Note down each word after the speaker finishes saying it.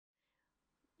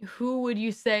Who would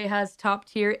you say has top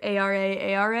tier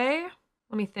ARA?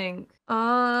 Let me think.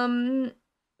 No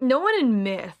one in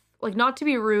Myth. Like, not to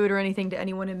be rude or anything to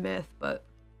anyone in Myth, but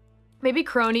maybe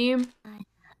Crony. ARA.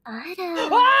 Ah,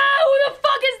 who the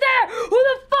fuck is there? Who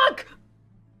the fuck?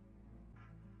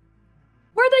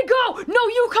 Where'd they go? No,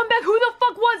 you come back. Who the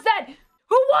fuck was that?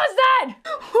 Who was that?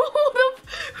 Who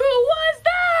was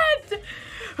that?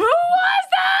 Who was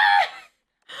that?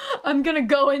 I'm gonna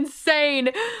go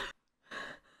insane.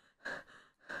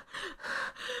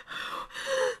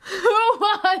 Who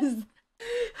was?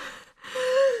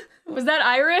 Was that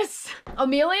Iris?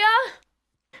 Amelia?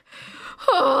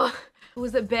 Oh,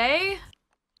 was it Bae?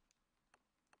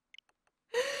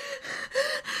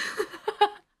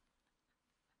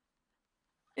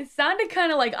 It sounded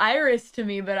kind of like Iris to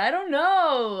me, but I don't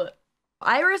know.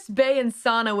 Iris, Bae, and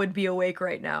Sana would be awake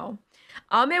right now.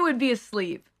 Ame would be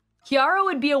asleep. Kiara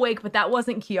would be awake, but that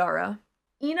wasn't Kiara.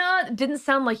 Ina didn't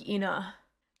sound like Ina.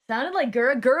 Sounded like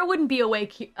Gura. Gura wouldn't be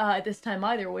awake at this time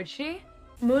either, would she?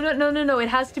 Muna, no. It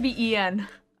has to be EN.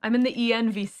 I'm in the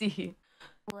EN VC.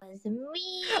 Was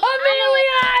me.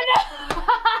 Amelia!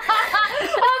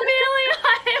 Amelia!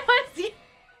 It was you.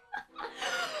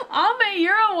 Ame,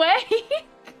 you're awake?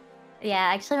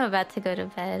 Yeah, actually, I'm about to go to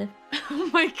bed. Oh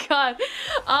my god.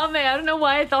 Ame, I don't know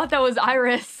why I thought that was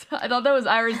Iris. I thought that was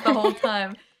Iris the whole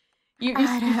time.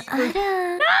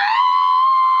 ARA-ARA.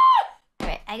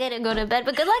 Alright, I gotta go to bed,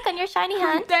 but good luck on your shiny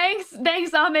hunt. Thanks,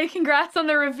 Ame. Congrats on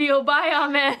the reveal. Bye,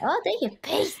 Ame. Oh, thank you.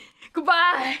 Peace.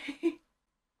 Goodbye.